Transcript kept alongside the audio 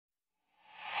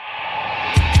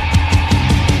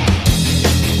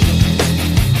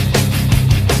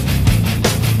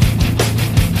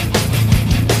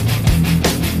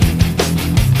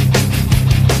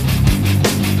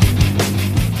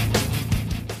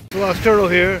Lost Turtle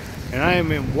here, and I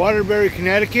am in Waterbury,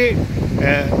 Connecticut,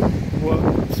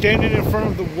 standing in front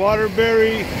of the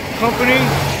Waterbury Company,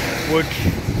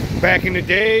 which back in the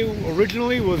day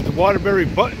originally was the Waterbury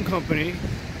Button Company.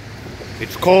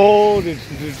 It's cold, it's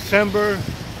December,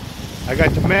 I got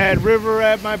the Mad River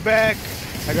at my back,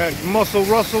 I got Muscle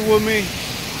Russell with me,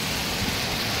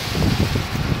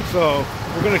 so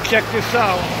we're going to check this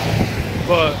out.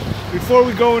 But before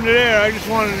we go into there, I just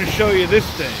wanted to show you this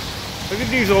thing. Look at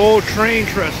these old train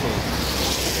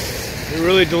trestles. They're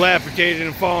really dilapidated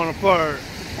and falling apart.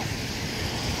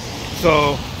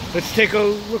 So let's take a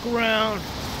look around.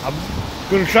 I'm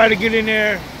going to try to get in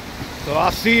there. So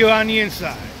I'll see you on the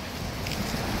inside.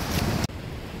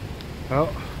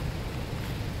 Well,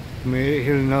 made it.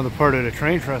 Here's another part of the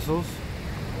train trestles.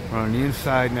 We're on the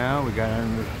inside now. We got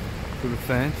under through the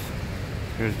fence.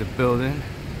 Here's the building.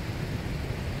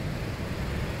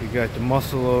 You got the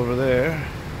muscle over there.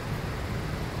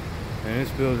 And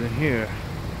this building here.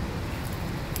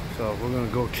 So we're gonna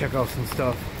go check out some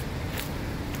stuff.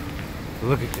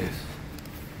 Look at this.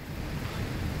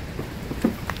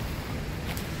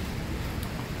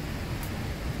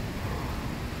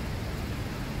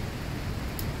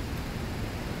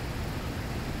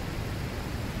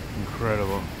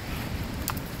 Incredible.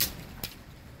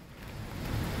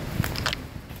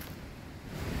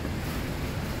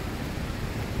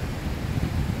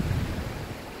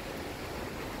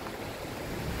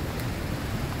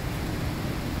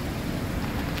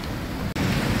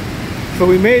 So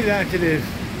we made it onto this.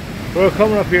 We're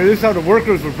coming up here. This is how the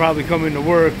workers would probably come into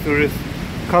work, through this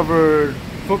covered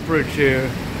footbridge here.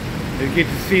 You get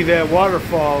to see that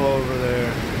waterfall over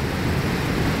there.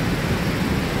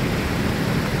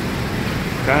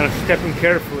 Kind of stepping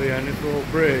carefully on this little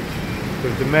bridge,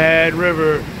 because the Mad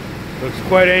River looks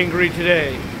quite angry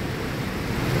today.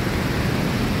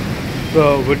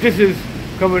 So, but this is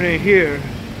coming in here.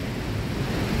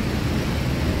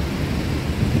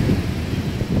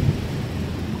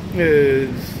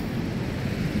 Is,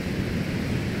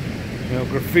 you know,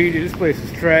 graffiti. This place is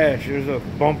trash. There's a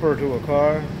bumper to a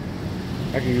car.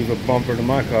 I can use a bumper to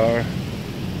my car.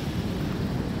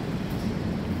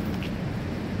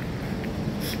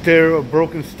 A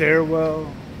broken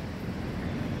stairwell.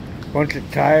 Bunch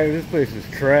of tires. This place is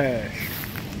trash.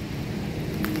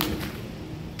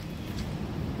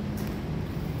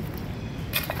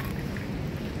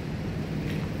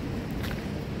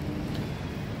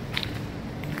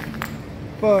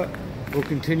 But we'll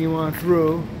continue on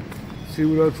through, see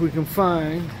what else we can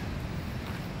find.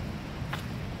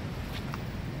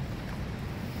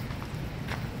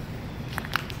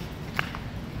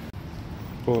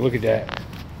 Oh, look at that.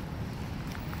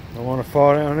 Don't want to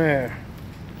fall down there.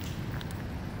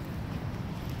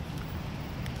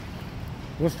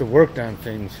 Must have worked on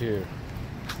things here.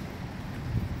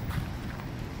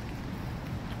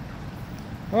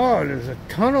 Oh, there's a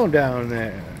tunnel down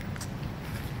there.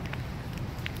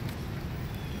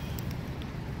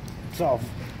 It's all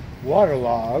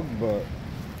waterlogged, but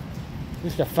at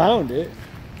least I found it.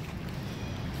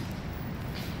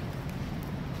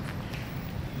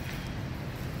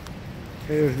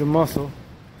 Here's the muscle.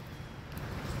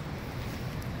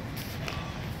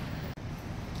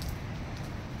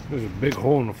 There's a big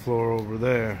hole in the floor over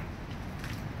there.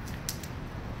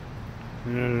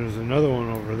 And then there's another one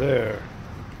over there.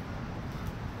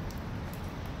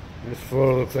 This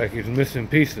floor looks like it's missing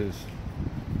pieces.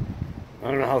 I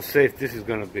don't know how safe this is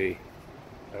going to be.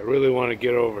 I really want to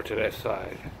get over to that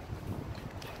side.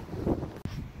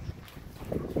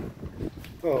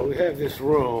 Oh, we have this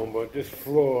room, but this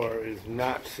floor is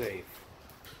not safe.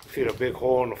 See the big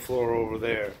hole in the floor over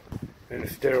there. And the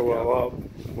stairwell up,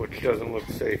 which doesn't look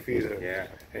safe either. Yeah.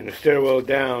 And the stairwell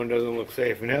down doesn't look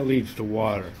safe, and that leads to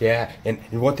water. Yeah, and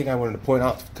one thing I wanted to point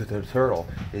out to the turtle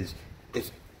is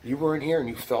if you were in here and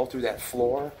you fell through that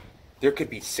floor, there could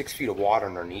be 6 feet of water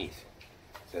underneath.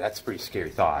 So that's a pretty scary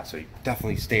thought. So you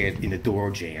definitely stay in the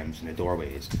door jams and the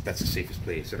doorways. That's the safest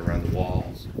place, and around the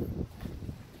walls.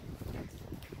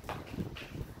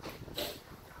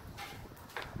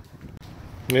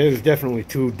 It is definitely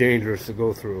too dangerous to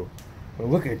go through. But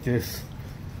look at this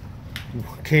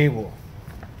cable.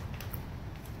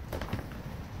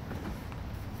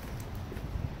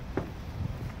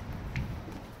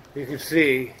 You can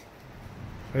see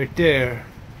right there,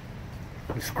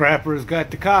 the scrappers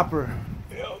got the copper.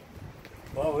 Yep.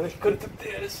 Well, they could have took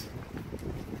this.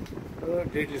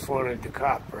 They just wanted the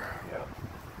copper. Yep.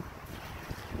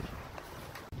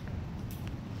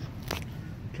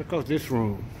 Check out this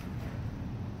room.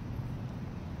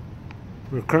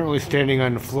 We're currently standing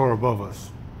on the floor above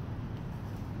us.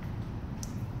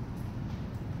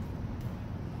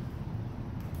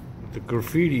 The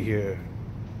graffiti here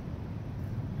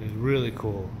is really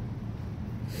cool.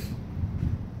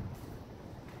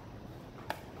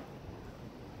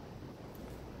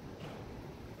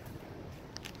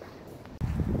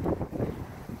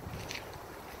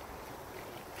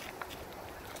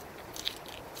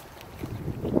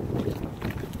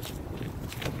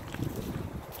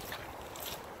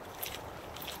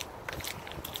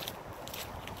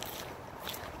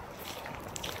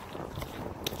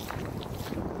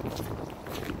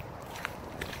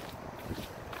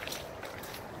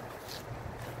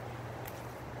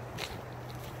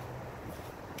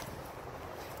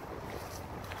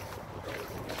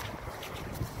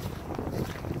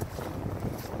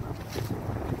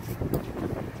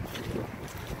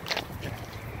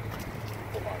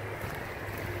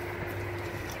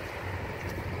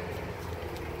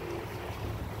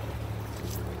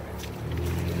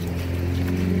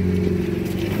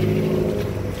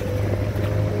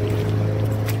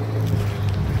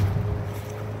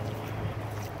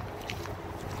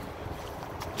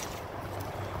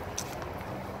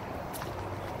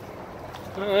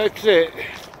 That's it.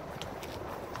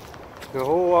 The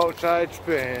whole outside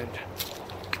spanned.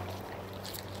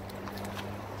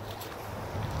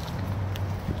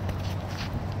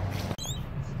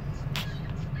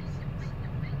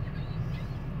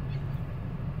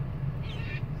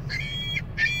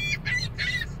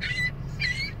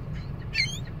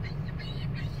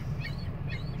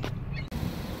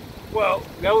 Well,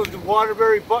 that was the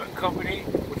Waterbury Button Company,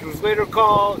 which was later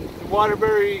called the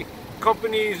Waterbury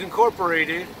Companies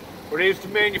Incorporated, where they used to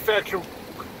manufacture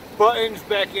buttons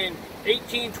back in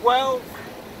 1812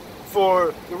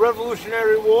 for the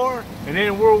Revolutionary War, and then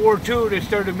in World War II they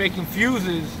started making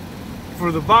fuses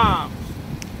for the bombs.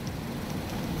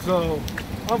 So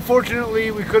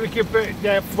unfortunately we couldn't get back,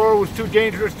 that floor was too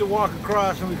dangerous to walk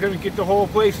across, and we couldn't get the whole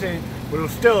place in, but it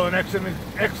was still an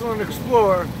excellent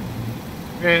explorer,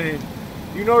 and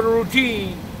you know the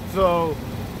routine, so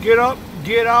get up,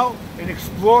 get out, and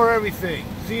explore everything.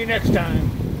 See you next time.